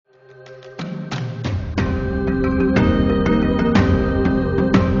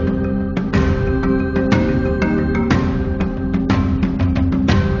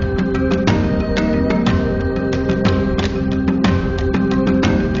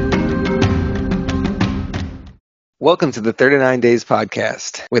Welcome to the 39 Days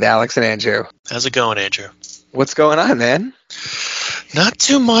Podcast with Alex and Andrew. How's it going, Andrew? What's going on, man? Not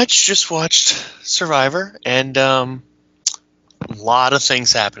too much. Just watched Survivor, and a lot of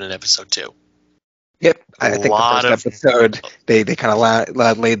things happened in episode 2. Yep, I think the first episode, they kind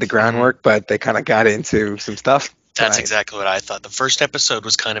of laid the groundwork, but they kind of got into some stuff. That's exactly what I thought. The first episode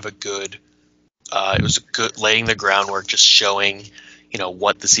was kind of a good, it was good laying the groundwork, just showing,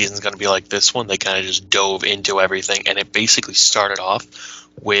 what the season's going to be like. This one, they kind of just dove into everything, and it basically started off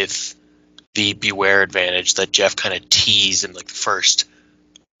with the Beware advantage that Jeff kind of teased in like the first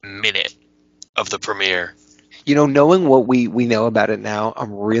minute of the premiere. Knowing what we know about it now,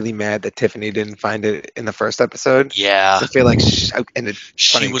 I'm really mad that Tiffany didn't find it in the first episode. Yeah. I feel like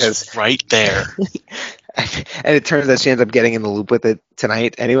she was right there. And it turns out she ends up getting in the loop with it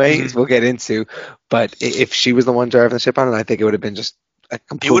tonight anyway, as we'll get into. But if she was the one driving the ship on it, I think it would have been just a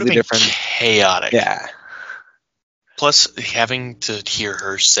completely different... chaotic. Yeah. Plus, having to hear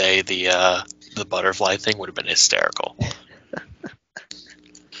her say the butterfly thing would have been hysterical.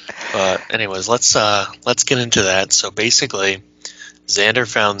 But anyways, let's get into that. So basically, Xander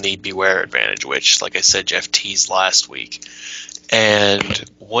found the Beware advantage, which, like I said, Jeff teased last week. And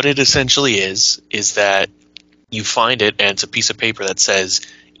what it essentially is that you find it, and it's a piece of paper that says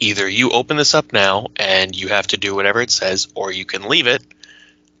either you open this up now and you have to do whatever it says, or you can leave it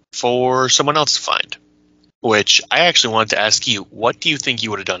for someone else to find. Which I actually wanted to ask you, what do you think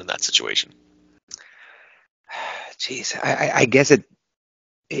you would have done in that situation? Jeez, I guess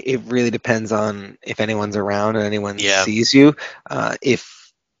it really depends on if anyone's around and anyone sees you.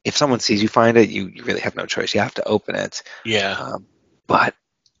 If someone sees you find it, you really have no choice. You have to open it. Yeah. But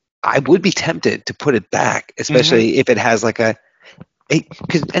I would be tempted to put it back, especially if it has like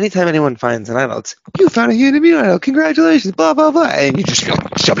because anytime anyone finds an idol, it's, you found a human idol, congratulations, blah, blah, blah. And you just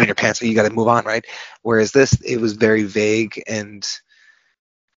shove it in your pants, so you got to move on, right? Whereas this, it was very vague and...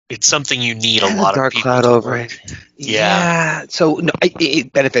 It's something you need a lot dark of people cloud over it. Yeah. So no,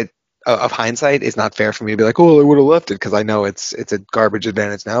 benefit of hindsight is not fair for me to be like, oh, I would have left it because I know it's a garbage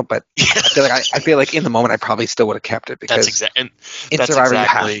advantage now. But I feel like in the moment I probably still would have kept it because in Survivor you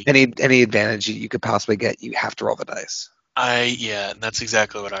have any advantage you could possibly get, you have to roll the dice. That's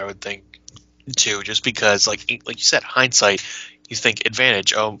exactly what I would think too. Just because, like you said, hindsight, you think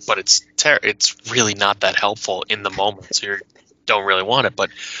advantage. Oh, but it's really not that helpful in the moment. So you don't really want it. But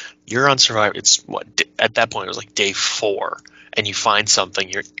you're on Survivor. It's at that point it was like day 4, and you find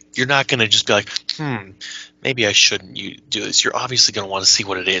something. You're not going to just be like, maybe I shouldn't do this. You're obviously going to want to see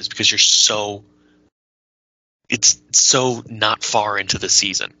what it is because it's so not far into the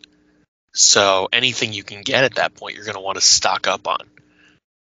season. So anything you can get at that point, you're going to want to stock up on.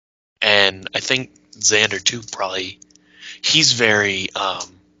 And I think Xander too, probably, he's very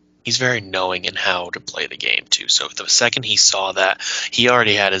knowing in how to play the game too. So the second he saw that, he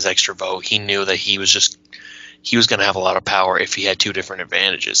already had his extra vote. He knew that he was going to have a lot of power if he had 2 different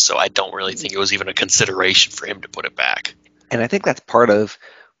advantages. So I don't really think it was even a consideration for him to put it back. And I think that's part of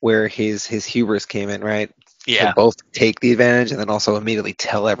where his hubris came in, right? Yeah. To both take the advantage and then also immediately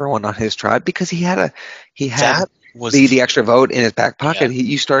tell everyone on his tribe, because he had the extra vote in his back pocket. Yeah.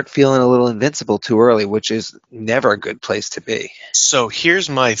 You start feeling a little invincible too early, which is never a good place to be. So here's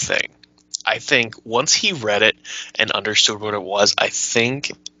my thing. I think once he read it and understood what it was, I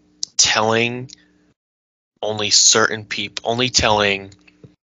think telling only certain people, who did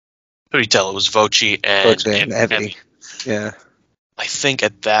he tell? It was Voci and Evie. Yeah. I think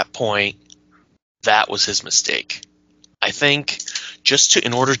at that point, that was his mistake. I think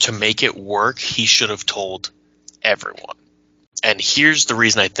in order to make it work, he should have told everyone. And here's the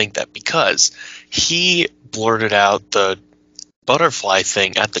reason I think that, because he blurted out the butterfly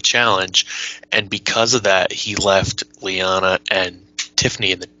thing at the challenge, and because of that, he left Liana and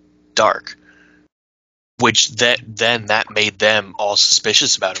Tiffany in the dark. Which then that made them all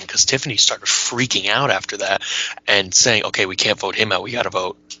suspicious about him, because Tiffany started freaking out after that and saying, okay, we can't vote him out, we got to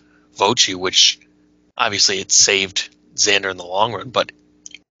vote Voci, which obviously it saved Xander in the long run, but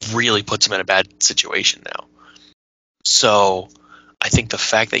really puts him in a bad situation now. So I think the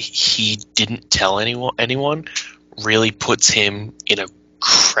fact that he didn't tell anyone really puts him in a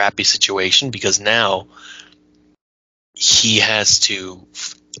crappy situation, because now he has to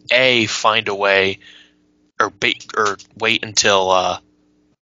find a way or wait until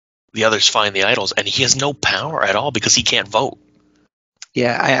the others find the idols, and he has no power at all because he can't vote.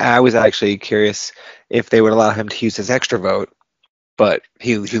 Yeah, I was actually curious if they would allow him to use his extra vote, but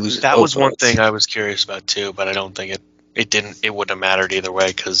he loses. That was one thing I was curious about too, but I don't think it wouldn't have mattered either way,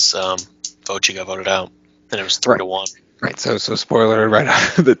 because Voci got voted out, and it was 3-1. Right. So spoiler right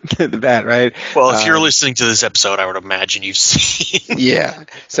off the bat, right? Well, if you're listening to this episode, I would imagine you've seen. Yeah.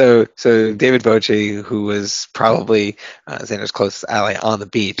 So David Bochy, who was probably Xander's closest ally on the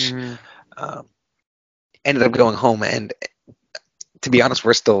beach, um, ended up going home, and to be honest,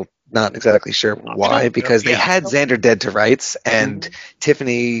 we're still not exactly sure why, because they had Xander dead to rights, and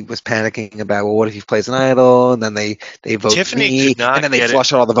Tiffany was panicking about, well, what if he plays an idol, and then they vote Tiffany me, could not and then they get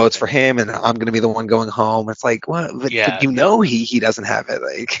flush out all the votes for him, and I'm going to be the one going home. It's like, what? But he doesn't have it.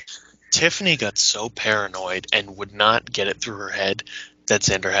 Like, Tiffany got so paranoid and would not get it through her head that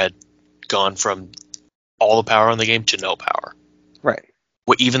Xander had gone from all the power in the game to no power. Right.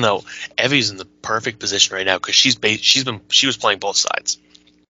 Well, even though Evie's in the perfect position right now because she was playing both sides,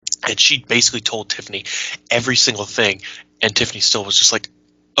 and she basically told Tiffany every single thing, and Tiffany still was just like,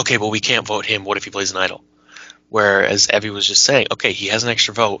 okay, well, we can't vote him. What if he plays an idol? Whereas Evie was just saying, okay, he has an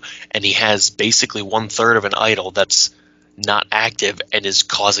extra vote, and he has basically 1/3 of an idol that's not active and is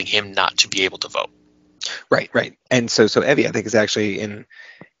causing him not to be able to vote. Right. And so Evie, I think, is actually in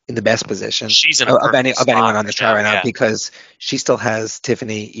the best position She's in of anyone on the trial right now, yeah. because she still has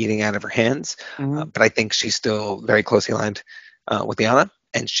Tiffany eating out of her hands, but I think she's still very closely aligned with Liana,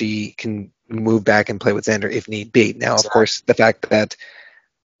 and she can move back and play with Xander if need be. Now, of course, the fact that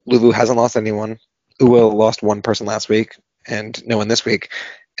Lulu hasn't lost anyone, Uwil lost one person last week, and no one this week,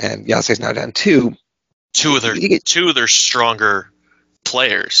 and Yase's now down two. Two of their stronger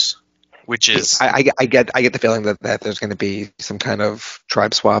players. Which is, I get the feeling that there's going to be some kind of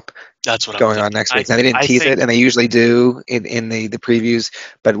tribe swap going on next week. Now, they didn't tease it, and they usually do in the previews,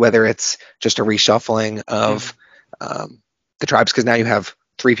 but whether it's just a reshuffling of the tribes, because now you have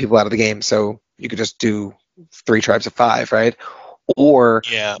 3 people out of the game, so you could just do 3 tribes of 5, right? Or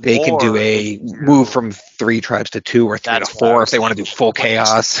they can do a move from 3 tribes to 2 or 3 to 4 if they want to do full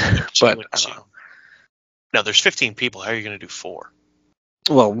chaos. But I don't know. Now, there's 15 people. How are you going to do 4?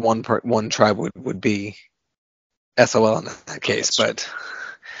 Well, one tribe would be SOL in that case, but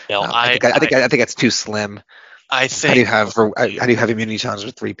no, I think that's too slim. I think how do you have immunity challenges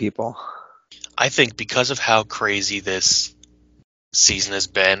with 3 people? I think because of how crazy this season has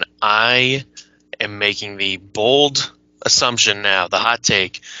been, I am making the bold assumption now, the hot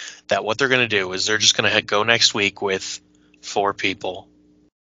take, that what they're going to do is they're just going to go next week with 4 people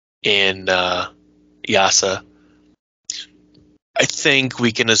in Yasa. I think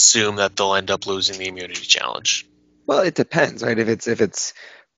we can assume that they'll end up losing the immunity challenge. Well, it depends, right? If it's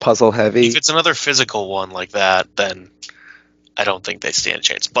puzzle heavy, if it's another physical one like that, then I don't think they stand a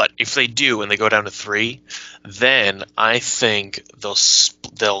chance. But if they do and they go down to 3, then I think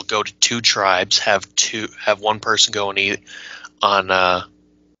they'll go to 2 tribes, have one person go on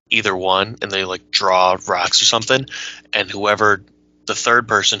either one, and they like draw rocks or something, and whoever the third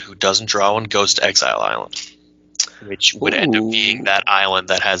person who doesn't draw one goes to Exile Island. Which would end up being that island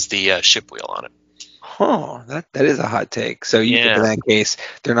that has the ship wheel on it. Oh, that is a hot take. So you think in that case,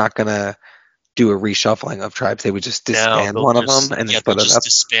 they're not going to do a reshuffling of tribes. They would just disband one of them and split it up?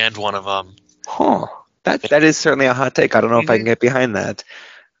 Disband one of them. Huh. That is certainly a hot take. I don't know if I can get behind that.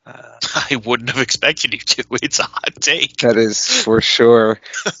 I wouldn't have expected you to. It's a hot take. That is for sure.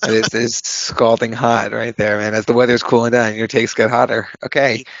 It is scalding hot right there, man. As the weather's cooling down, your takes get hotter.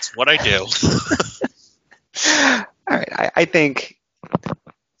 Okay. It's what I do. All right, I think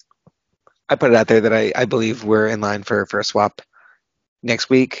I put it out there that I believe we're in line for a swap next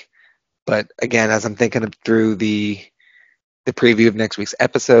week. But again, as I'm thinking through the preview of next week's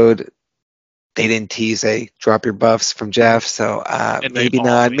episode, they didn't tease a drop your buffs from Jeff, so maybe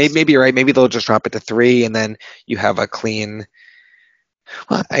not. Maybe you're right. Maybe they'll just drop it to 3, and then you have a clean.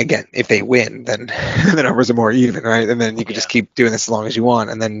 Well, again, if they win, then the numbers are more even, right? And then you can just keep doing this as long as you want,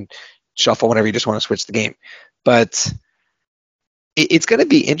 and then shuffle whenever you just want to switch the game. But it's going to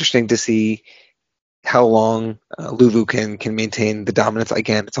be interesting to see how long Lulu can maintain the dominance.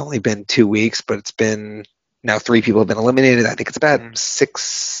 Again, it's only been 2 weeks, but it's been now 3 people have been eliminated. I think it's about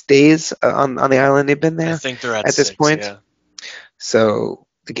 6 days on the island they've been there. I think they're at this 6, point. Yeah. So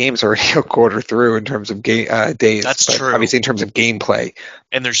the game's already a quarter through in terms of days. That's true. Obviously, in terms of gameplay.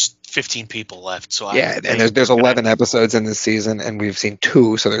 And there's 15 people left. So and there's 11 episodes in this season, and we've seen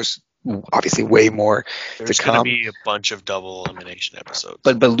 2, so there's obviously way more to come. There's going to be a bunch of double elimination episodes.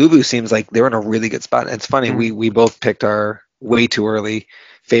 But Lulu seems like they're in a really good spot. And it's funny, we both picked our way too early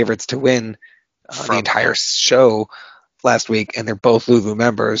favorites to win the entire show last week, and they're both Lulu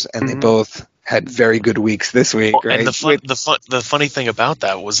members, and they both had very good weeks this week. Right? And the funny thing about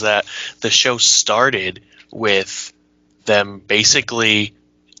that was that the show started with them basically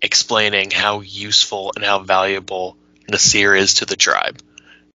explaining how useful and how valuable Nasir is to the tribe,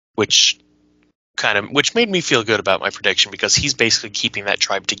 which which made me feel good about my prediction because he's basically keeping that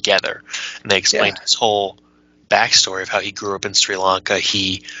tribe together. And they explained his whole backstory of how he grew up in Sri Lanka.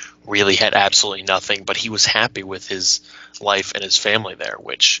 He really had absolutely nothing, but he was happy with his life and his family there,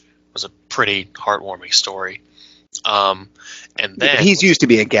 which was a pretty heartwarming story. And then he's used to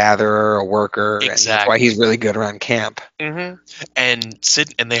be a gatherer, a worker, exactly. And that's why he's really good around camp. Mm-hmm.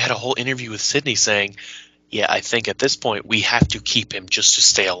 And they had a whole interview with Sydney saying, yeah, I think at this point we have to keep him just to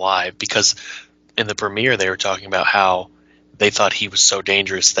stay alive, because in the premiere they were talking about how they thought he was so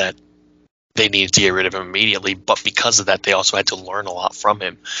dangerous that they needed to get rid of him immediately, but because of that they also had to learn a lot from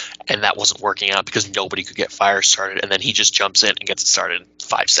him, and that wasn't working out because nobody could get fire started, and then he just jumps in and gets it started in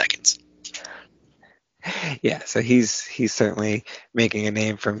 5 seconds. Yeah, so he's certainly making a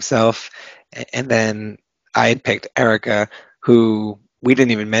name for himself. And then I had picked Erica, who we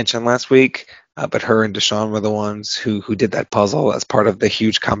didn't even mention last week, but her and Deshawn were the ones who did that puzzle as part of the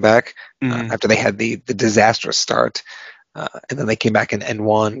huge comeback after they had the disastrous start. And then they came back and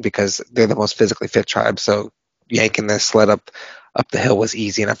won because they're the most physically fit tribe. So yanking the sled up the hill was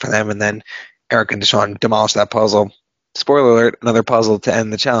easy enough for them. And then Eric and Deshawn demolished that puzzle. Spoiler alert, another puzzle to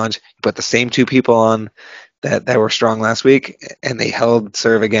end the challenge. You put the same 2 people on that were strong last week, and they held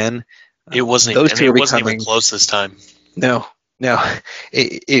serve again. It wasn't even close this time. No.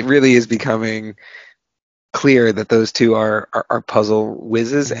 It really is becoming clear that those 2 are puzzle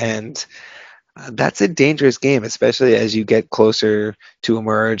whizzes, and that's a dangerous game, especially as you get closer to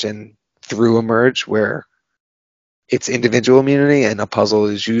Emerge and through Emerge, where it's individual immunity and a puzzle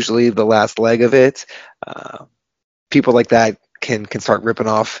is usually the last leg of it. People like that can start ripping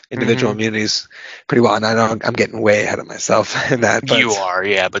off individual immunities pretty well, and I know I'm getting way ahead of myself in that. But, you are,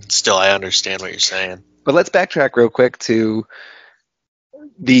 yeah, but still, I understand what you're saying. But let's backtrack real quick to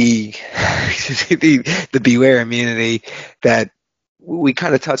the the Beware immunity that we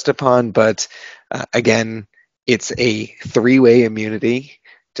kind of touched upon, but again, it's a 3-way immunity,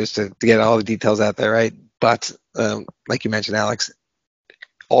 just to get all the details out there, right? But like you mentioned, Alex,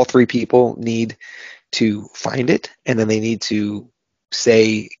 all 3 people need to find it, and then they need to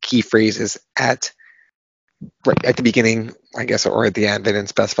say key phrases at the beginning, I guess, or at the end. They didn't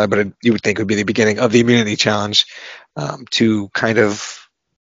specify, but you would think it would be the beginning of the immunity challenge to kind of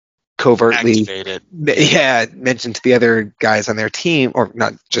covertly mention to the other guys on their team, or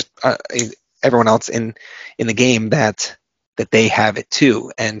not just everyone else in the game, that they have it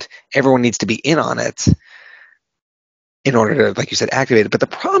too, and everyone needs to be in on it in order to, like you said, activate it. But the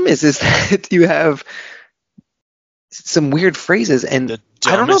problem is that you have some weird phrases, and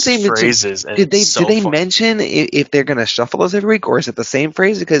I don't know if they mentioned, did they mention if they're going to shuffle those every week, or is it the same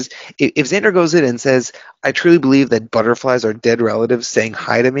phrase? Because if Xander goes in and says, "I truly believe that butterflies are dead relatives saying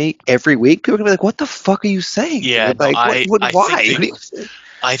hi to me," every week, people are going to be like, "What the fuck are you saying?" Yeah, like, why?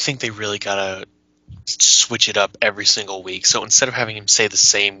 I think they really gotta switch it up every single week. So instead of having him say the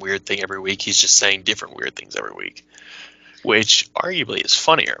same weird thing every week, he's just saying different weird things every week, which arguably is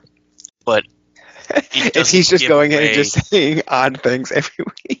funnier. But if he's just going in and just saying odd things every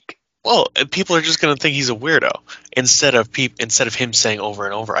week, well, people are just going to think he's a weirdo. Instead of him saying over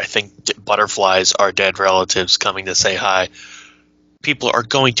and over, "I think butterflies are dead relatives coming to say hi," people are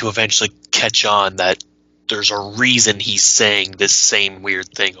going to eventually catch on that there's a reason he's saying this same weird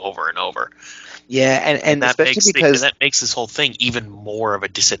thing over and over. Yeah, and that especially because that makes this whole thing even more of a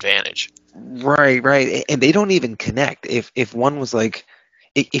disadvantage. Right. And they don't even connect. If one was like,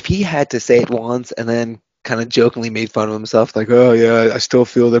 if he had to say it once and then kind of jokingly made fun of himself, like, "Oh yeah, I still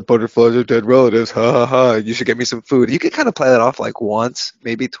feel that butterflies are dead relatives, ha ha ha, you should get me some food," you could kind of play that off like once,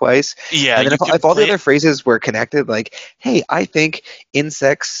 maybe twice. Yeah. And then if all the other phrases were connected, like, "Hey, I think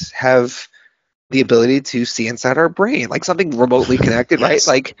insects have the ability to see inside our brain," like something remotely connected, right?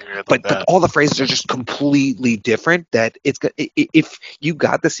 Like, but all the phrases are just completely different. That if you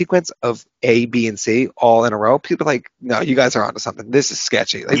got the sequence of A, B, and C all in a row, people are like, "No, you guys are onto something. This is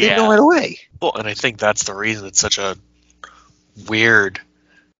sketchy." Like, they know right away. Well, and I think that's the reason it's such a weird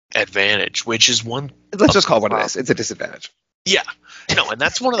advantage, which is one. Let's just call it what it is. It's a disadvantage. Yeah, no, and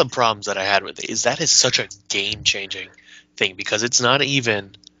that's one of the problems that I had with it, is that is such a game-changing thing, because it's not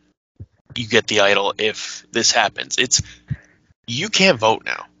even you get the idol if this happens. It's you can't vote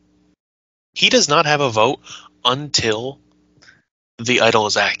now. He does not have a vote until the idol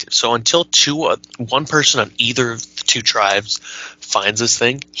is active. So until one person on either of the 2 tribes finds this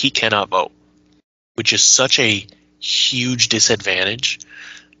thing, he cannot vote, which is such a huge disadvantage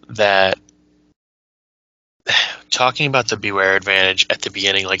that talking about the Beware advantage at the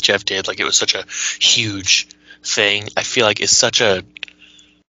beginning, like Jeff did, like it was such a huge thing, I feel like is such a,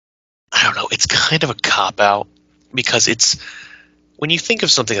 I don't know, it's kind of a cop-out, because it's when you think of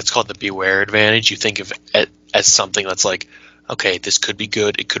something that's called the Beware advantage, you think of it as something that's like, okay, this could be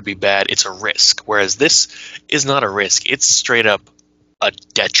good, it could be bad, it's a risk. Whereas this is not a risk, it's straight up a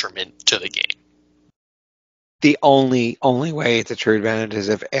detriment to the game. The only way it's a true advantage is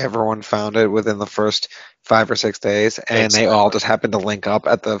if everyone found it within the first 5 or 6 days, and they all just happened to link up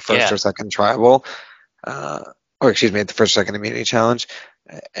at the first or second tribal, or excuse me, at the first or second immunity challenge,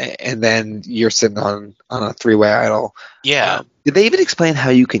 and then you're sitting on a 3-way idol. Yeah. Did they even explain how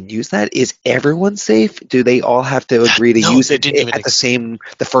you can use that? Is everyone safe? Do they all have to agree to use it at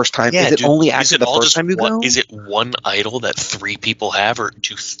the first time? Yeah, is it only after the first time you go? Is it one idol that 3 people have, or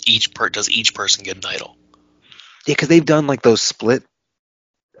does each person get an idol? Yeah, because they've done like those split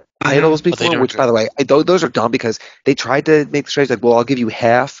idols before, which, by the way, those are dumb because they tried to make the strategy like, well, I'll give you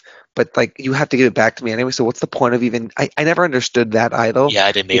half, but like you have to give it back to me anyway. So what's the point of even? I never understood that idol. Yeah,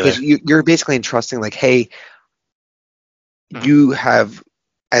 I didn't because either. You're basically entrusting like, hey, you have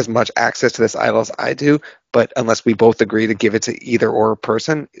as much access to this idol as I do, but unless we both agree to give it to either or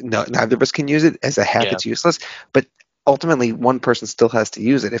person, neither of us can use it. As a half, it's useless. But ultimately, one person still has to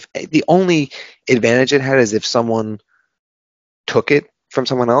use it. If the only advantage it had is if someone took it from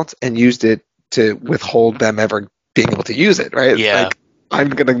someone else and used it to withhold them ever being able to use it, right? Yeah. Like,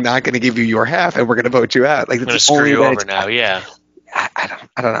 I'm not gonna give you your half, and we're gonna vote you out. Like, I'm gonna screw you over now. Yeah.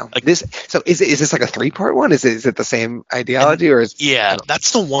 I don't know. Like, so is this like a 3-part one? Is it the same ideology, or is? Yeah,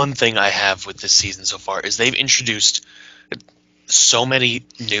 that's the one thing I have with this season so far is they've introduced so many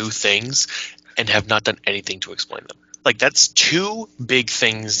new things and have not done anything to explain them. Like, that's 2 big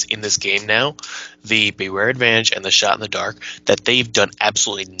things in this game now, the Beware Advantage and the Shot in the Dark, that they've done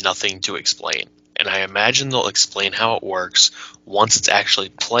absolutely nothing to explain. And I imagine they'll explain how it works once it's actually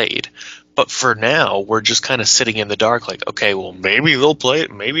played. But for now, we're just kind of sitting in the dark like, okay, well, maybe they'll play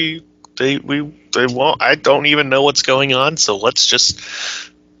it, maybe they won't. I don't even know what's going on, so let's just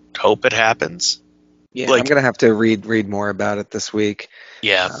hope it happens. Yeah, I'm going to have to read more about it this week.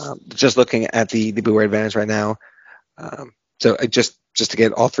 Yeah. Just looking at the Beware Advantage right now. So just to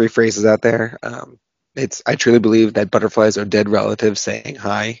get all 3 phrases out there, I truly believe that butterflies are dead relatives saying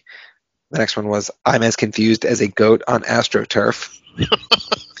hi. The next one was, I'm as confused as a goat on AstroTurf.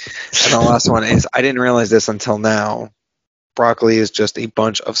 And the last one is, I didn't realize this until now. Broccoli is just a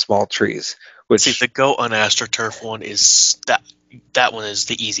bunch of small trees. Which, see, the goat on AstroTurf one is that one is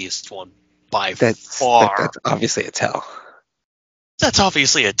the easiest one by far. That's obviously a tell. That's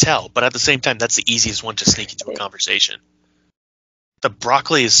obviously a tell, but at the same time, that's the easiest one to sneak into a conversation. The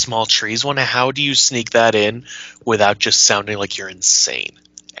broccoli is small trees one, how do you sneak that in without just sounding like you're insane?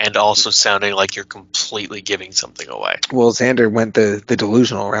 And also sounding like you're completely giving something away. Well, Xander went the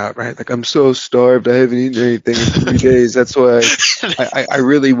delusional route, right? Like, I'm so starved, I haven't eaten anything in 3 days. That's why I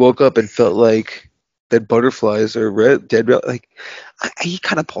really woke up and felt like that butterflies are dead. Like, he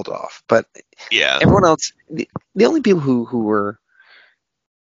kind of pulled it off. But yeah, everyone else, the only people who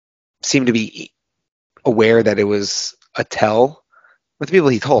seemed to be aware that it was a tell with the people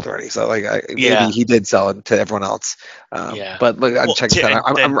he told already, so like maybe he did sell it to everyone else. But look, I'm checking that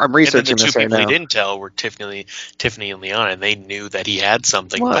out. I'm researching this right now. The 2 people he didn't tell were Tiffany and Leon, and they knew that he had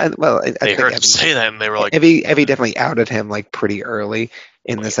something. I they heard him say that, and they were like, Evie definitely outed him like pretty early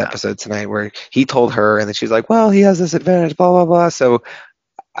in this episode tonight, where he told her, and then she's like, "Well, he has this advantage, blah blah blah." So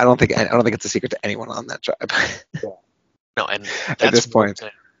I don't think it's a secret to anyone on that tribe. No, and that's at this point.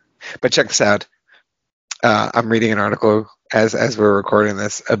 But check this out. I'm reading an article as we're recording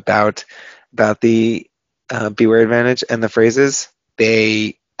this about the Beware Advantage and the phrases.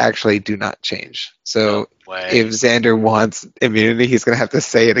 They actually do not change. So if Xander wants immunity, he's going to have to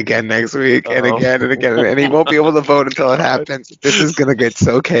say it again next week and again and again, and he won't be able to vote until it happens. This is going to get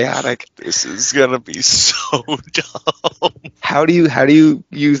so chaotic. This is going to be so dumb. How do you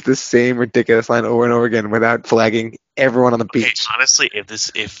use the same ridiculous line over and over again without flagging everyone on the beach? Honestly,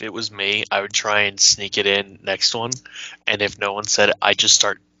 if it was me, I would try and sneak it in next one, and if no one said it, I'd just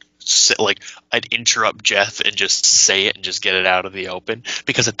start I'd interrupt Jeff and just say it and just get it out of the open,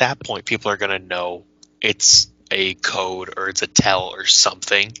 because at that point people are going to know it's a code or it's a tell or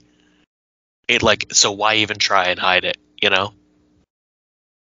something. So why even try and hide it, you know?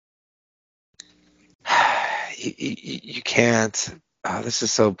 You can't. Oh, this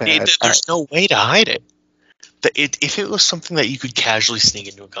is so bad. There's no way to hide it. If it was something that you could casually sneak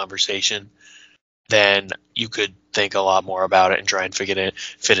into a conversation, then you could think a lot more about it and try and fit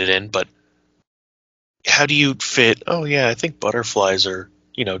it in. But how do you fit? Oh yeah, I think butterflies are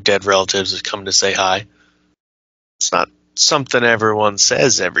dead relatives that come to say hi. It's not something everyone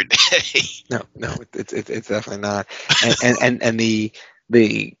says every day. No, it's definitely not. And the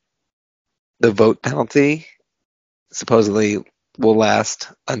vote penalty supposedly will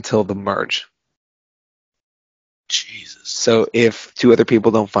last until the merge. Jesus. So if 2 other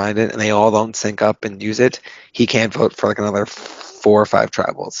people don't find it and they all don't sync up and use it, he can't vote for like another 4 or 5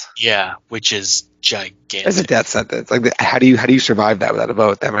 tribals. Yeah, which is gigantic. It's a death sentence. Like, how do you survive that without a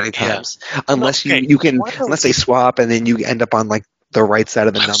vote that many Yeah. times? Unless Okay, you can, what about- unless they swap and then you end up on like the right side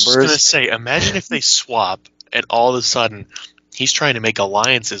of the I was just gonna numbers. say, imagine if they swap and all of a sudden he's trying to make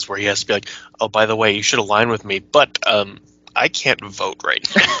alliances where he has to be like, oh, by the way, you should align with me, but I can't vote right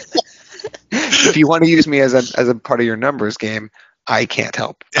now. If you want to use me as a part of your numbers game, I can't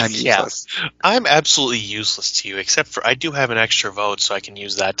help. I'm Yeah. useless. I'm absolutely useless to you, except for I do have an extra vote, so I can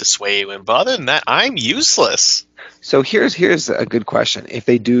use that to sway you in. But other than that, I'm useless. So here's a good question. If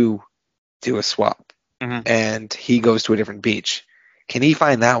they do a swap Mhm. and he goes to a different beach, can he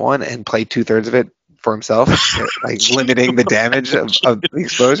find that one and play 2/3 of it for himself, like limiting the damage of the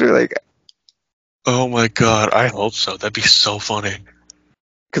exposure? Like, Oh my god, I hope so. That'd be so funny.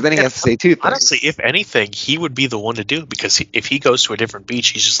 because then he has to say 2 things. Honestly, if anything, he would be the one to do it because if he goes to a different beach,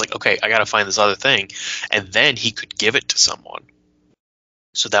 he's just like, okay, I got to find this other thing. And then he could give it to someone.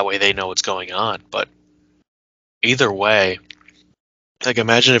 So that way they know what's going on. But either way, like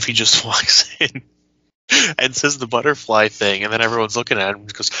imagine if he just walks in and says the butterfly thing, and then everyone's looking at him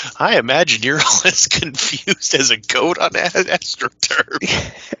and goes, I imagine you're as confused as a goat on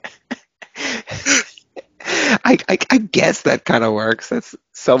AstroTurf. I guess that kind of works. That's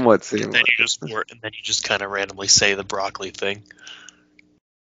somewhat similar. And then you just kind of randomly say the broccoli thing.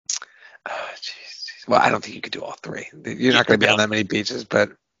 Oh, jeez. Well, I don't think you could do all 3. You're not going to be on that many beaches,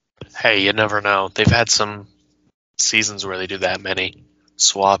 but Hey, you never know. They've had some seasons where they do that many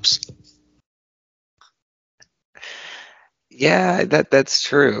swaps. yeah, that's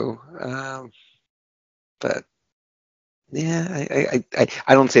true. But yeah,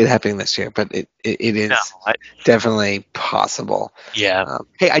 I don't see it happening this year, but it is No, definitely possible. yeah.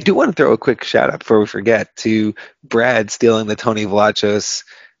 Hey, I do want to throw a quick shout out before we forget to Brad stealing the Tony Vlachos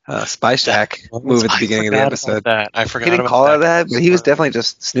Spy Shack move at the beginning of the episode. I forgot He didn't about call that. it that, but he was definitely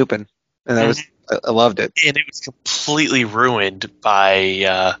just snooping, and I loved it. And it was completely ruined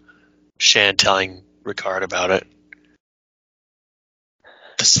by Shan telling Ricard about it.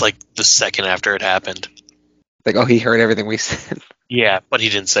 Just like the second after it happened. Like, oh, he heard everything we said. Yeah, but he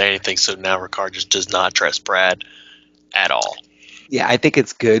didn't say anything, so now Ricard just does not trust Brad at all. Yeah, I think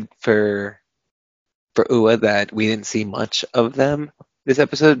it's good for Ua that we didn't see much of them this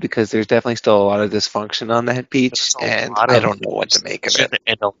episode because there's definitely still a lot of dysfunction on that beach, and I don't know what to make of it.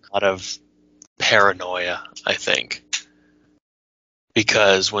 And a lot of paranoia, I think.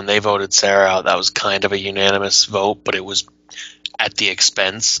 Because when they voted Sarah out, that was kind of a unanimous vote, but it was at the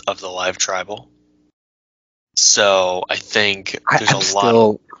expense of the live tribal. So I think there's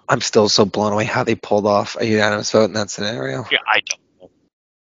I'm still so blown away how they pulled off a unanimous vote in that scenario. Yeah, I don't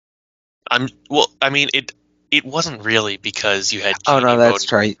know. I mean, it wasn't really because you had. Oh no, that's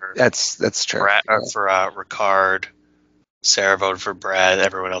true. That's true. Brad, for Ricard, Sarah voted for Brad.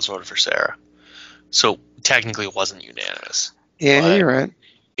 Everyone else voted for Sarah. So technically, it wasn't unanimous. Yeah, you're right.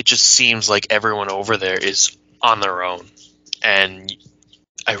 It just seems like everyone over there is on their own, and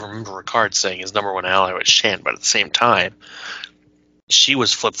I remember Ricard saying his number one ally was Shan, but at the same time, she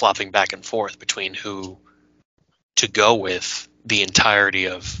was flip-flopping back and forth between who to go with the entirety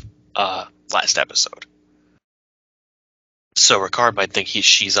of last episode. So Ricard might think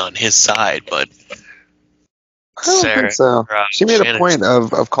she's on his side, but I don't Sarah, think so. She made Shannon, a point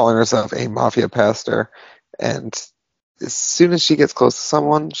of calling herself a mafia pastor, and as soon as she gets close to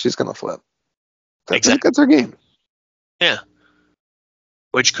someone, she's gonna flip. That's her game. Yeah.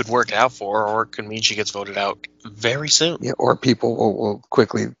 Which could work out for her, or it could mean she gets voted out very soon. Yeah, or people will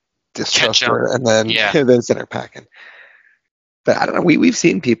quickly distrust her and then then send her packing. But I don't know. We've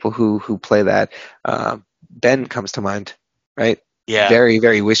seen people who play that. Ben comes to mind, right? Yeah. Very,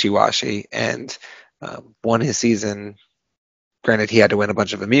 very wishy-washy, and won his season. Granted, he had to win a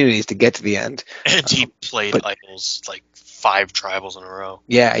bunch of immunities to get to the end. And he played idols like 5 tribals in a row.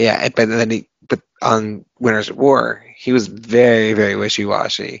 Yeah. But on Winners at War, he was very, very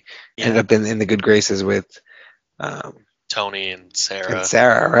wishy-washy. Yeah. Ended up in the good graces with Tony and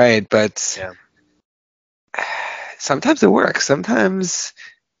Sarah. Right? But sometimes it works. Sometimes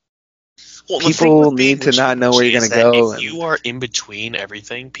people need to not know where you're going to go. If you are in between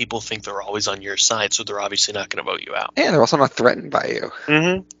everything, people think they're always on your side, so they're obviously not going to vote you out. Yeah, they're also not threatened by you.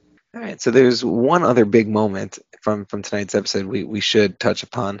 Mm-hmm. All right, so there's one other big moment from tonight's episode we should touch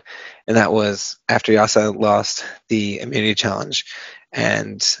upon, and that was after Yasa lost the immunity challenge,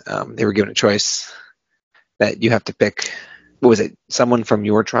 and they were given a choice that you have to pick what was it? Someone from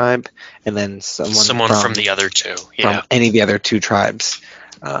your tribe, and then someone from the other two. Yeah. from any of the other two tribes.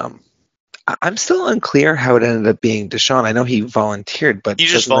 I'm still unclear how it ended up being Deshaun. I know he volunteered, but He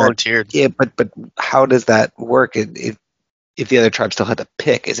just volunteered. Yeah, but how does that work? If the other tribe still had to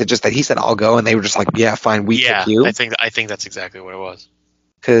pick, is it just that he said I'll go, and they were just like, yeah, fine, we pick you? I think that's exactly what it was.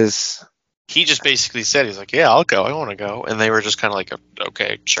 Because he just basically said, he's like, yeah, I'll go, I want to go, and they were just kind of like,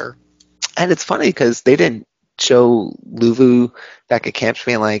 okay, sure. And it's funny because they didn't show Luvu back at camp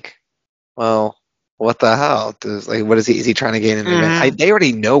being like, well, what the hell? What is he? Is he trying to gain an advantage? They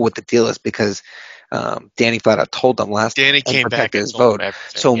already know what the deal is because Danny flat out told them last time Danny came back his vote.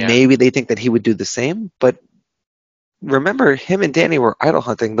 So maybe they think that he would do the same. But remember, him and Danny were idol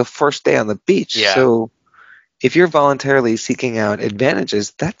hunting the first day on the beach. Yeah. So if you're voluntarily seeking out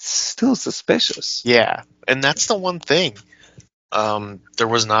advantages, that's still suspicious. Yeah, and that's the one thing. There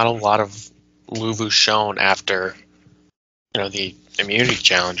was not a lot of Luvu shown after, the immunity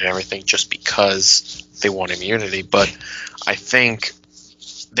challenge and everything, just because they won immunity. But I think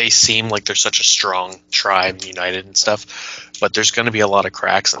they seem like they're such a strong tribe, united and stuff. But there's going to be a lot of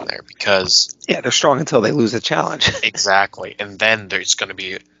cracks in there because they're strong until they lose a challenge. Exactly, and then there's going to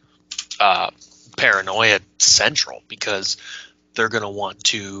be paranoia central because they're going to want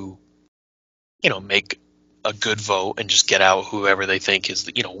to, make a good vote and just get out whoever they think is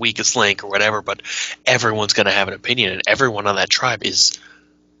the weakest link or whatever. But everyone's going to have an opinion, and everyone on that tribe is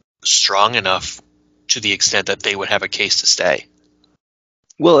strong enough to the extent that they would have a case to stay.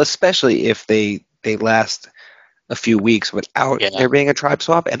 Well, especially if they last a few weeks without there being a tribe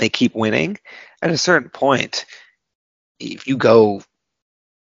swap and they keep winning. At a certain point, if you go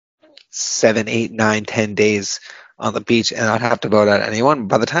 7, 8, 9, 10 days on the beach and not have to vote out anyone,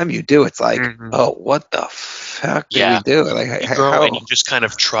 by the time you do, it's like, oh, what the fuck did we do? Like, and you just kind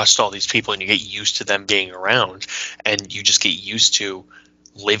of trust all these people, and you get used to them being around, and you just get used to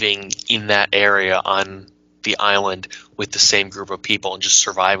living in that area on the island with the same group of people and just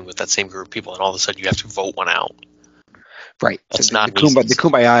surviving with that same group of people, and all of a sudden you have to vote one out. Right. That's so the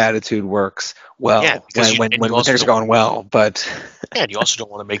kumbaya attitude works well when things are going well, but and you also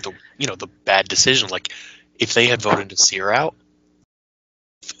don't want to make the bad decision. Like if they had voted Nasir out,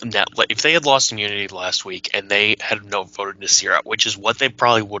 if they had lost immunity last week and they had voted Nasir out, which is what they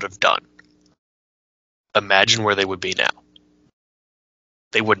probably would have done, imagine where they would be now.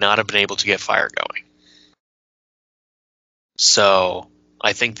 They would not have been able to get fire going. So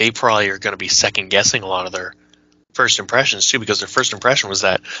I think they probably are going to be second guessing a lot of their first impressions too, because their first impression was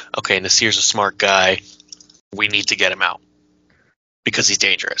that, okay, Nasir's a smart guy, we need to get him out because he's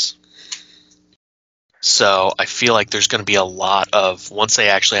dangerous. So I feel like there's going to be a lot of, once they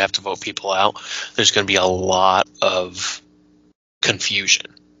actually have to vote people out, there's going to be a lot of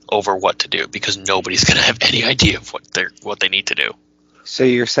confusion over what to do because nobody's going to have any idea of what they need to do. So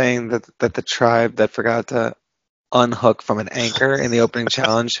you're saying that the tribe that forgot to unhook from an anchor in the opening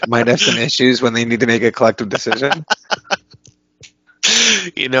challenge might have some issues when they need to make a collective decision?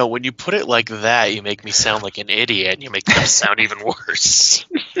 When you put it like that, you make me sound like an idiot, and you make them sound even worse.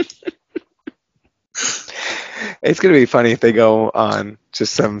 It's going to be funny if they go on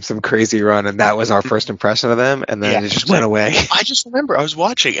just some crazy run, and that was our first impression of them, and then it just went away. I just remember I was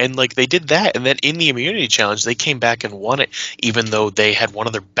watching, and they did that, and then in the immunity challenge, they came back and won it, even though they had one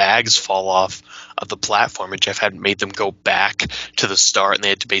of their bags fall off of the platform, and Jeff hadn't made them go back to the start, and they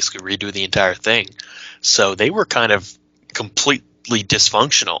had to basically redo the entire thing. So they were kind of completely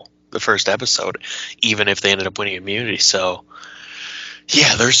dysfunctional the first episode, even if they ended up winning immunity. So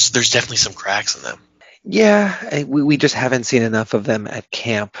yeah, there's definitely some cracks in them. Yeah, we just haven't seen enough of them at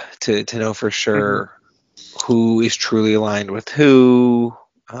camp to know for sure who is truly aligned with who.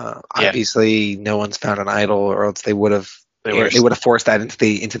 Obviously, no one's found an idol, or else they would have forced that into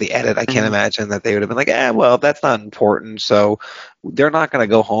the edit. I can't imagine that they would have been like, well, that's not important, so they're not going to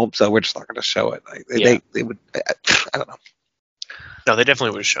go home, so we're just not going to show it. They would. I don't know. No, they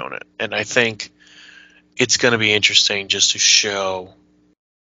definitely would have shown it, and I think it's going to be interesting just to show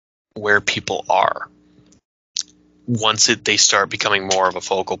where people are once they start becoming more of a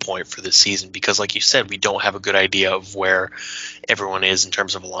focal point for this season, because like you said, we don't have a good idea of where everyone is in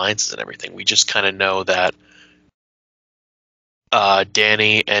terms of alliances and everything. We just kind of know that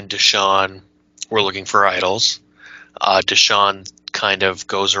Danny and Deshaun were looking for idols. Deshaun kind of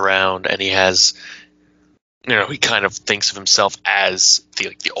goes around and he has, he kind of thinks of himself as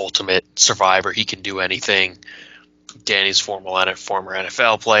the ultimate survivor. He can do anything. Danny's former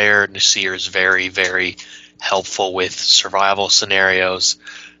NFL player. Nasir is very, very helpful with survival scenarios.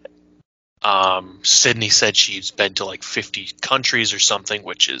 Sydney said she's been to 50 countries or something,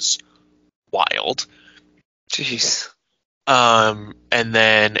 which is wild. Jeez. And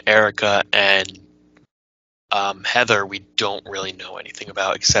then Erica and Heather, we don't really know anything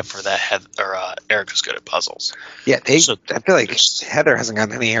about except for that Erica's good at puzzles. Yeah, So I feel like there's- Heather hasn't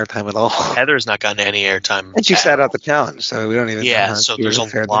gotten any airtime at all. Heather's not gotten any airtime. And she at sat all. out the challenge, so we don't even know Yeah, how so she there's would a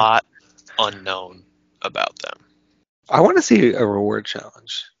have fared there. lot unknown about them. I want to see a reward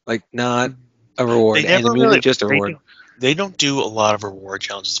challenge, like not a reward, They never and really just a reward. They don't do a lot of reward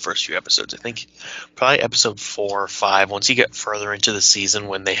challenges the first few episodes. I think probably episode 4 or 5. Once you get further into the season,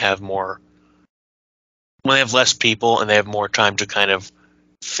 when they have less people and they have more time to kind of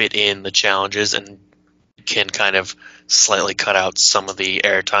fit in the challenges and can kind of slightly cut out some of the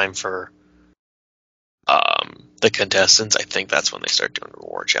airtime for the contestants, I think that's when they start doing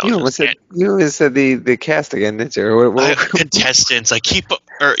reward challenges. You almost said the cast again, didn't you? Contestants. I keep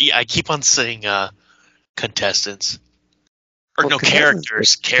on saying contestants. Or no,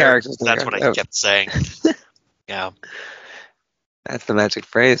 contestants. characters. That's what I kept saying. Yeah. That's the magic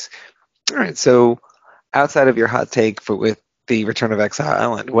phrase. All right, so outside of your hot take with the Return of Exile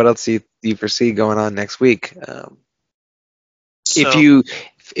Island, what else do you foresee going on next week?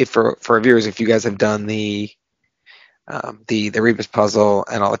 If for our viewers, if you guys have done the Rebus puzzle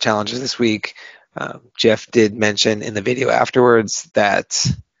and all the challenges this week, Jeff did mention in the video afterwards that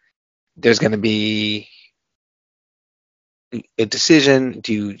there's going to be a decision.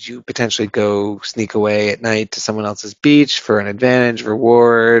 Do you potentially go sneak away at night to someone else's beach for an advantage,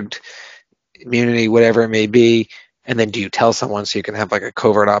 reward, immunity, whatever it may be? And then do you tell someone so you can have like a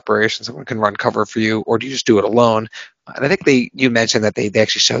covert operation, someone can run cover for you, or do you just do it alone? And I think you mentioned that they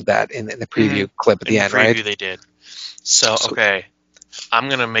actually showed that in the preview clip at the end, right? They did. So, okay, I'm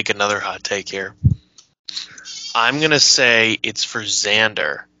going to make another hot take here. I'm going to say it's for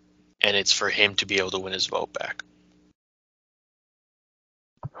Xander, and it's for him to be able to win his vote back.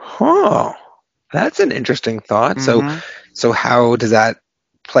 Oh, that's an interesting thought. Mm-hmm. So how does that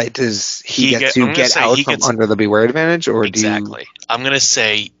play? Does he get out from under the Beware advantage, or exactly? I'm going to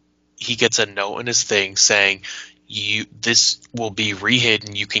say he gets a note in his thing saying this will be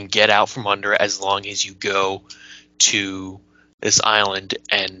rehidden. You can get out from under as long as you go to this island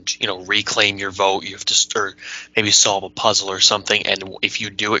and reclaim your vote. You have to or maybe solve a puzzle or something, and if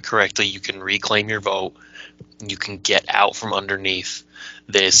you do it correctly, you can reclaim your vote. You can get out from underneath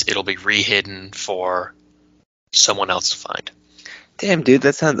this. It'll be rehidden for someone else to find. Damn, dude,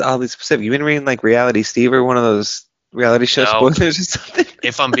 that sounds oddly specific. You been reading like Reality Steve or one of those reality show spoilers or something?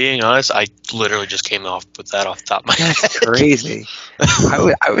 If I'm being honest, I literally just came off with that off the top of my head. That's crazy.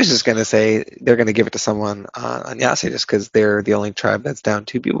 I was just gonna say they're gonna give it to someone on Yase just because they're the only tribe that's down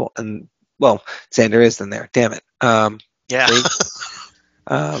 2 people, and well, Xander is in there. Damn it. Yeah.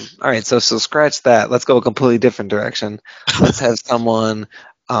 All right, so scratch that. Let's go a completely different direction. Let's have someone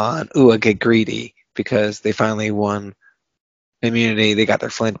on Ua get greedy because they finally won immunity. They got their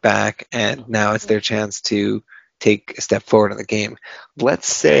Flint back, and now it's their chance to take a step forward in the game. Let's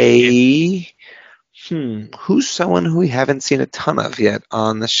say, who's someone who we haven't seen a ton of yet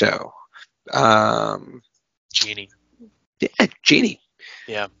on the show? Jeannie. Yeah, Jeannie.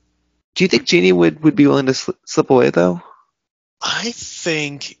 Yeah. Do you think Jeannie would be willing to slip away, though? I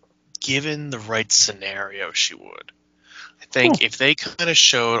think, given the right scenario, she would. I think if they kind of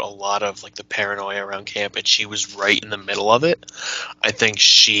showed a lot of like the paranoia around camp and she was right in the middle of it, I think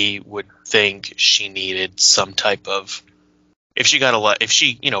she would think she needed some type of. If she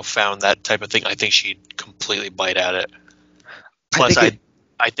found that type of thing, I think she'd completely bite at it. Plus,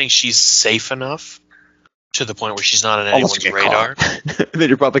 I think she's safe enough to the point where she's not on anyone's radar. Then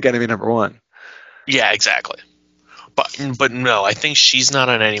you're public enemy number 1. Yeah, exactly. But no, I think she's not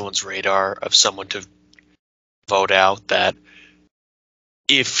on anyone's radar of someone to vote out that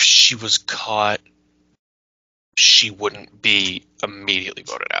if she was caught, she wouldn't be immediately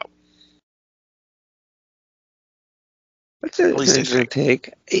voted out. That's an interesting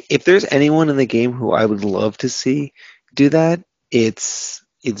take. If there's anyone in the game who I would love to see do that, it's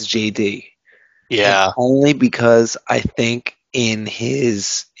JD. Yeah. And only because I think in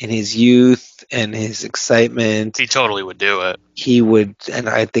his youth and his excitement, he totally would do it. He would, and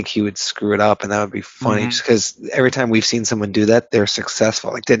I think he would screw it up, and that would be funny. Just because every time we've seen someone do that, they're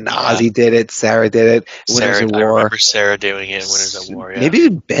successful. Like Ozzy did it, Sarah did it, Winners at War. I remember Sarah doing it, Winners at War. Yeah. Maybe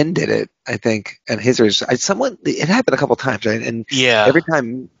even Ben did it. I think, and his was it happened a couple times, right? And every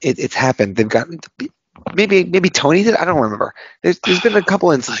time it's happened, they've gotten. Maybe Tony did. I don't remember. There's been a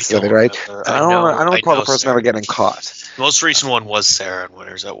couple instances of it, right? I don't recall the person ever getting caught. The most recent one was Sarah in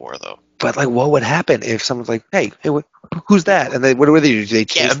Winners at War, though. But like, what would happen if someone's like, "Hey, who's that?" And what do they do? Do they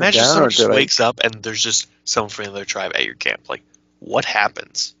chase them down? Imagine someone just wakes up and there's just someone from another tribe at your camp. Like, what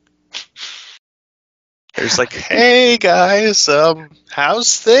happens? There's like, hey guys,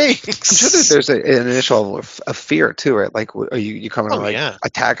 how's things? I'm sure that there's an initial level of fear too, right? Like, are you coming to Oh like yeah,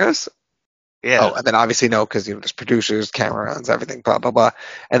 attack us? yeah. Oh, and then obviously no, because there's producers, cameras, everything, blah blah blah,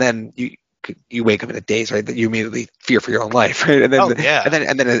 and then you wake up in a daze, right? That you immediately fear for your own life, right? And then Oh yeah,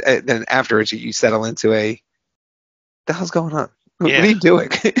 then afterwards you settle into the hell's going on? What are yeah. you doing?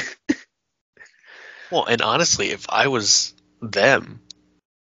 Well, and honestly, if I was them,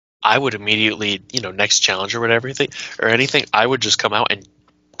 I would immediately, next challenge or whatever, anything, I would just come out and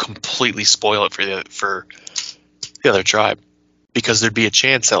completely spoil it for the other tribe, because there'd be a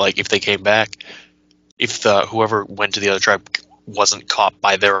chance that, like, if they came back, if whoever went to the other tribe wasn't caught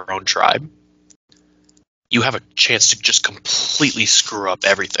by their own tribe, you have a chance to just completely screw up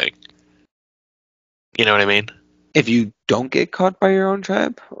everything. You know what I mean? If you don't get caught by your own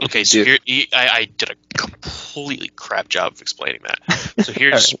tribe, Okay, so here I did a completely crap job of explaining that. So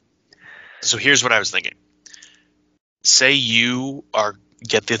here's right. so here's what I was thinking. Say you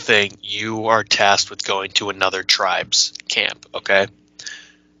get the thing, you are tasked with going to another tribe's camp, okay?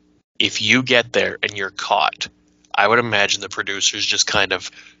 If you get there and you're caught, I would imagine the producers just kind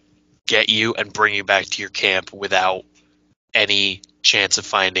of get you and bring you back to your camp without any chance of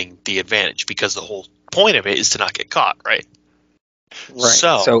finding the advantage, because the whole point of it is to not get caught, right? Right.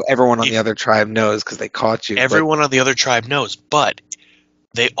 So everyone on the other tribe knows because they caught you. Everyone on the other tribe knows, but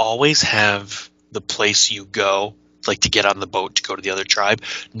they always have the place you go, like to get on the boat to go to the other tribe,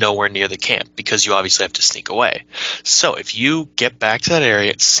 nowhere near the camp, because you obviously have to sneak away. So if you get back to that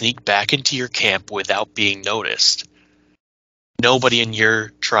area, sneak back into your camp without being noticed, nobody in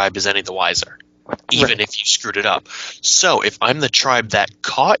your tribe is any the wiser, even if you screwed it up. So if I'm the tribe that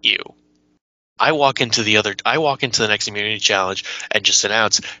caught you, I walk into the next immunity challenge and just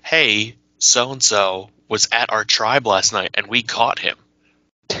announce, hey, so-and-so was at our tribe last night and we caught him.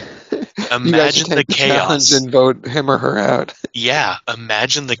 You guys should Imagine the take the challenge chaos. and vote him or her out. Yeah,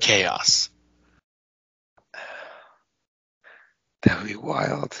 imagine the chaos. That would be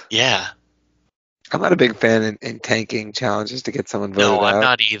wild. Yeah. I'm not a big fan in tanking challenges to get someone voted out. No, I'm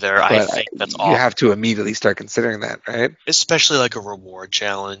not either. I think that's awful. You have to immediately start considering that, right? Especially like a reward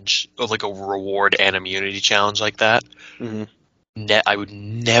challenge, or like a reward and immunity challenge like that. Mm-hmm. I would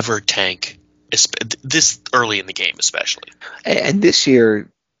never tank this early in the game, especially. And this year,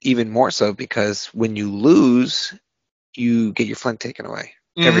 even more so, because when you lose, you get your flint taken away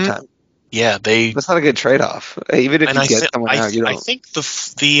every time. Yeah, that's not a good trade-off. Even if you get someone out, you don't. I think the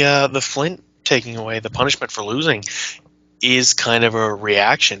flint taking away, the punishment for losing, is kind of a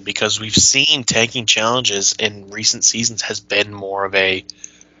reaction, because we've seen tanking challenges in recent seasons has been more of a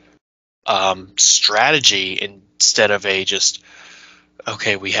strategy instead of a just,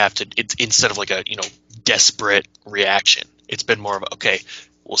 okay, we have to, instead of like a desperate reaction. It's been more of a, okay,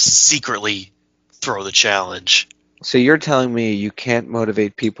 we'll secretly throw the challenge. So you're telling me you can't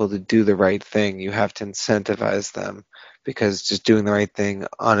motivate people to do the right thing. You have to incentivize them, because just doing the right thing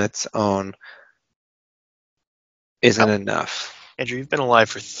on its own isn't enough. Andrew, you've been alive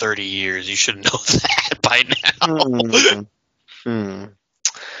for 30 years. You should know that by now.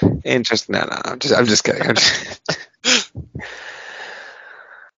 Interesting. No, I'm just kidding.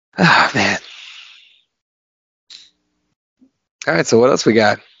 Oh, man. All right, so what else we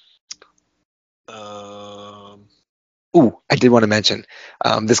got? Ooh, I did want to mention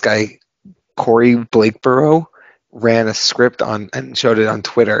this guy, Corey Blakeborough, ran a script and showed it on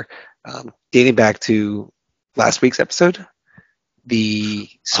Twitter, dating back to last week's episode, the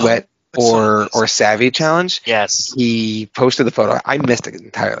sweat or savvy challenge. Yes. He posted the photo. I missed it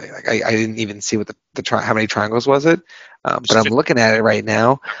entirely. Like I didn't even see what how many triangles was it. But I'm looking at it right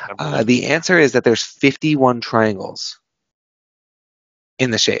now. The answer is that there's 51 triangles in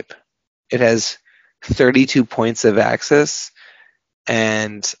the shape. It has 32 points of axis,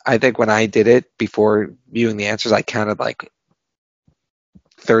 and I think when I did it before viewing the answers, I counted like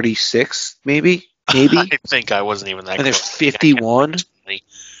 36, maybe. I think I wasn't even that. And there's 51.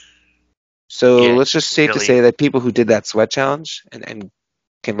 So let's just safe to say that people who did that sweat challenge and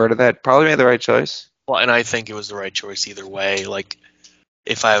converted that probably made the right choice. Well, and I think it was the right choice either way. Like,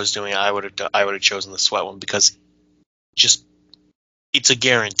 if I was doing it, I would have chosen the sweat one, because just it's a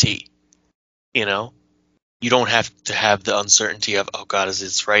guarantee. You don't have to have the uncertainty of, oh God, is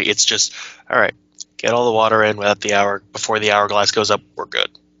this right? It's just, all right, get all the water in before the hourglass goes up, we're good.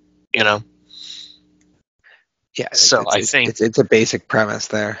 Yeah. So I think it's a basic premise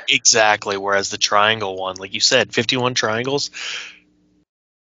there. Exactly. Whereas the triangle one, like you said, 51 triangles,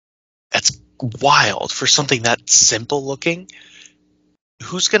 that's wild for something that simple looking.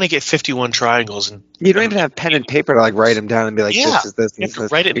 who's going to get 51 triangles? And You don't even have pen and paper to like write them down and be like, Yeah, this is this, you and have to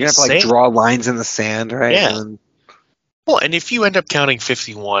this. write it You're in gonna have to like sand. draw lines in the sand, right? Yeah. And then, Well, and if you end up counting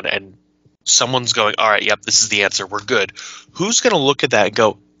 51 and someone's going, all right, yep, this is the answer, we're good. Who's going to look at that and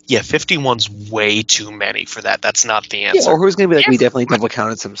go, yeah, 51's way too many for that. That's not the answer. or who's gonna be like, we definitely double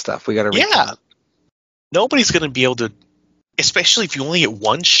counted some stuff. We got to recount. Nobody's going to be able to, especially if you only get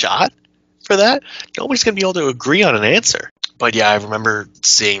one shot for that, nobody's going to be able to agree on an answer. But yeah, I remember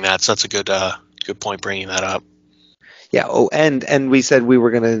seeing that, so that's a good point bringing that up. Yeah. Oh, and we said we were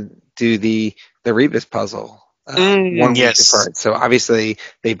gonna do the Rebus puzzle 1 week yes. apart. So obviously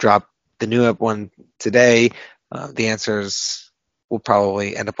they've dropped the new up one today. The answers will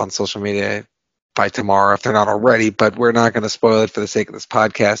probably end up on social media by tomorrow if they're not already. But we're not going to spoil it for the sake of this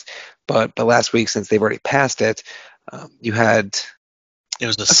podcast. But last week, since they've already passed it, you had. It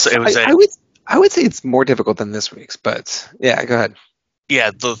was. I would say it's more difficult than this week's, but yeah, go ahead. Yeah,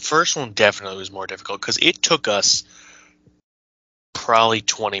 the first one definitely was more difficult because it took us probably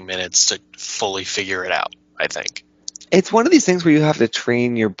 20 minutes to fully figure it out, I think. It's one of these things where you have to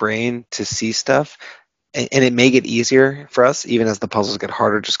train your brain to see stuff, and it may get easier for us even as the puzzles get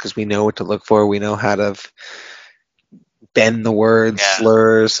harder just because we know what to look for. We know how to bend the words,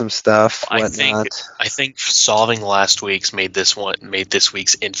 slur some stuff, whatnot. I think solving last week's made this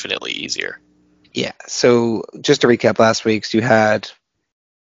week's infinitely easier. Yeah, so just to recap last week's, you had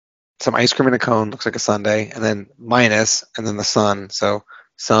some ice cream in a cone, looks like a sundae, and then minus, and then the sun. So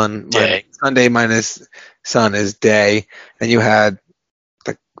sundae minus sun is day. And you had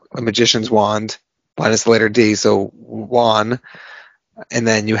a magician's wand minus the letter D, so wand. And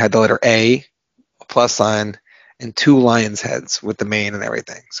then you had the letter A, a plus sign, and 2 lion's heads with the mane and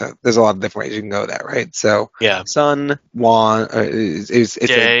everything. So there's a lot of different ways you can go with that, right? So yeah, sun, wand, it's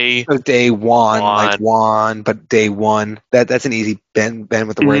day, day one, like wand, but day one. That's an easy bend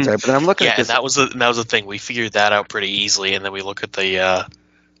with the words, right? But then I'm looking at this. Yeah, and that was the thing. We figured that out pretty easily, and then we look at the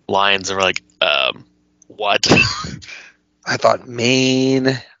lions and we're like, what? I thought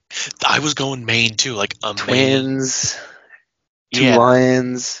mane. I was going mane too, like a twins, mane. 2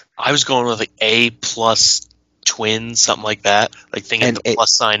 lions. I was going with like A plus twins, something like that. Like thinking the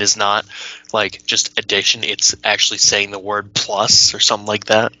plus sign is not like just addition, it's actually saying the word plus or something like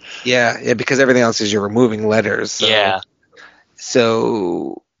that. Yeah, because everything else is you're removing letters. So, yeah.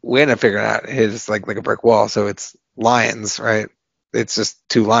 So we ended up figuring out it's like a brick wall. So it's lions, right? It's just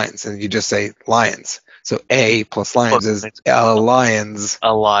 2 lines, and you just say lions. So A plus lions is alliance.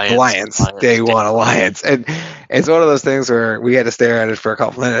 Day one alliance. And it's one of those things where we had to stare at it for a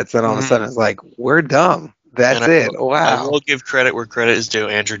couple minutes, and all of a sudden it's like, we're dumb. That's it. Wow. I will give credit where credit is due.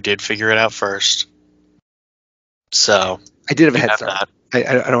 Andrew did figure it out first. So I did have a head start. I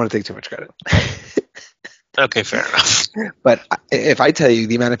don't want to take too much credit. Okay, fair enough. But if I tell you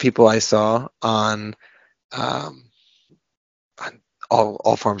the amount of people I saw on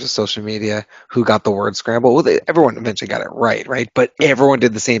all forms of social media who got the word scramble, well, everyone eventually got it right? But everyone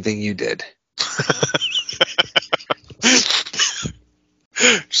did the same thing you did.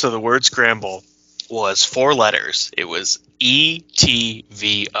 So the word scramble was 4 letters. It was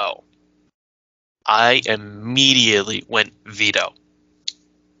ETVO. I immediately went veto.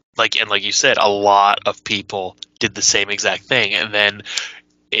 Like you said, a lot of people did the same exact thing, and then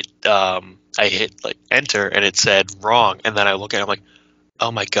I hit like enter and it said wrong, and then I look at it, I'm like,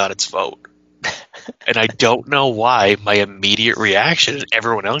 oh my god, it's vote. And I don't know why my immediate reaction and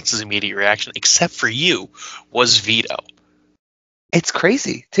everyone else's immediate reaction, except for you, was veto. It's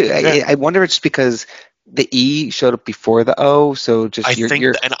crazy too. Yeah. I wonder if it's because the E showed up before the O, so just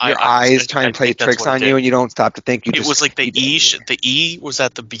your eyes trying to play tricks on you, and you don't stop to think. It was like the E was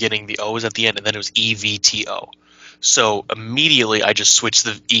at the beginning, the O was at the end, and then it was EVTO. So immediately I just switched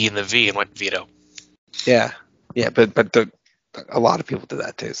the E and the V and went veto. Yeah, but a lot of people do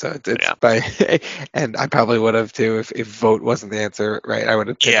that too. So it's and I probably would have too if vote wasn't the answer, right? I would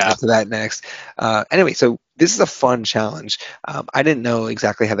have taken it to that next. Anyway, so this is a fun challenge. I didn't know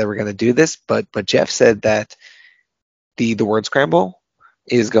exactly how they were going to do this, but Jeff said that the word scramble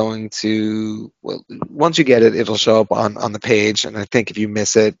is going to, well, once you get it, it'll show up on the page, and I think if you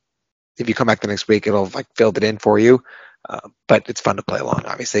miss it, if you come back the next week, it'll like fill it in for you. But it's fun to play along,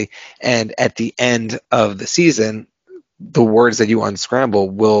 obviously. And at the end of the season, the words that you unscramble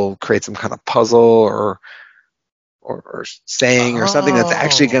will create some kind of puzzle or saying or something that's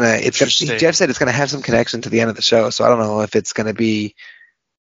actually Jeff said it's gonna have some connection to the end of the show. So I don't know if it's gonna be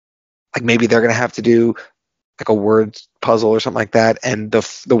like, maybe they're gonna have to do like a word puzzle or something like that, and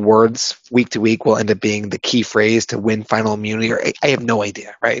the words week to week will end up being the key phrase to win final immunity, or I have no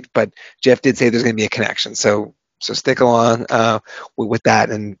idea, right? But Jeff did say there's gonna be a connection, so So stick along with that,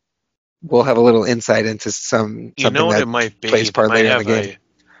 and we'll have a little insight into something what that it might be? plays part later in the game.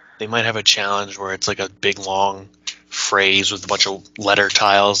 They might have a challenge where it's like a big long phrase with a bunch of letter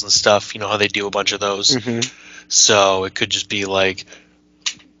tiles and stuff. You know how they do a bunch of those? Mm-hmm. So it could just be like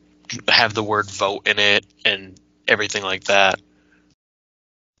have the word vote in it and everything like that.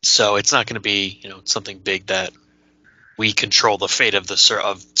 So it's not going to be, something big that we control the fate of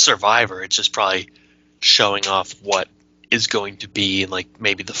of Survivor. It's just probably showing off what is going to be in like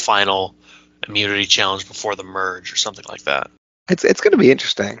maybe the final immunity challenge before the merge or something like that. It's going to be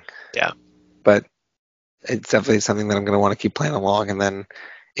interesting. Yeah. But it's definitely something that I'm going to want to keep playing along, and then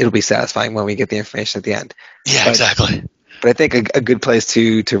it'll be satisfying when we get the information at the end. Yeah, exactly. But I think a good place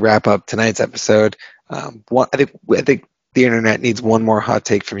to wrap up tonight's episode. I think the internet needs one more hot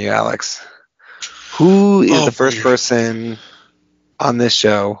take from you, Alex. Who is the first person on this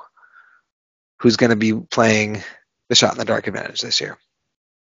show who's going to be playing the Shot in the Dark advantage this year?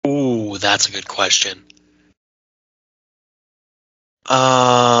 Ooh, that's a good question.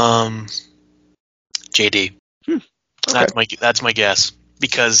 JD. Okay. That's my guess,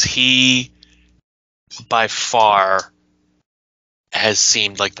 because he by far has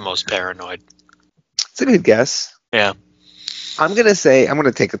seemed like the most paranoid. It's a good guess. Yeah. I'm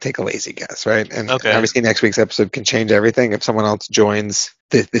gonna take a lazy guess, right? And okay. Obviously next week's episode can change everything if someone else joins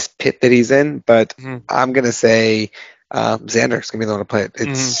this pit that he's in. But I'm gonna say Xander's gonna be the one to play it.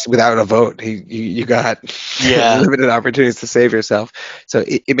 It's without a vote. You got limited opportunities to save yourself, so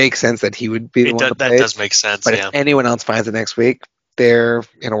it makes sense that he would be the one to play. That does make sense. But if anyone else finds it next week, they're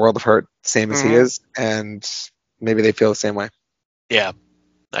in a world of hurt, same as he is, and maybe they feel the same way. Yeah,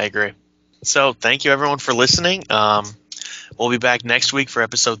 I agree. So thank you everyone for listening. We'll be back next week for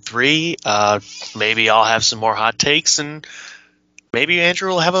episode 3. Maybe I'll have some more hot takes, and maybe Andrew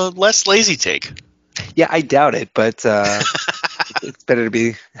will have a less lazy take. Yeah, I doubt it, but it's better to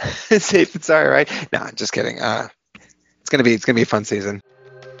be safe than sorry, right? No, just kidding. It's gonna be a fun season.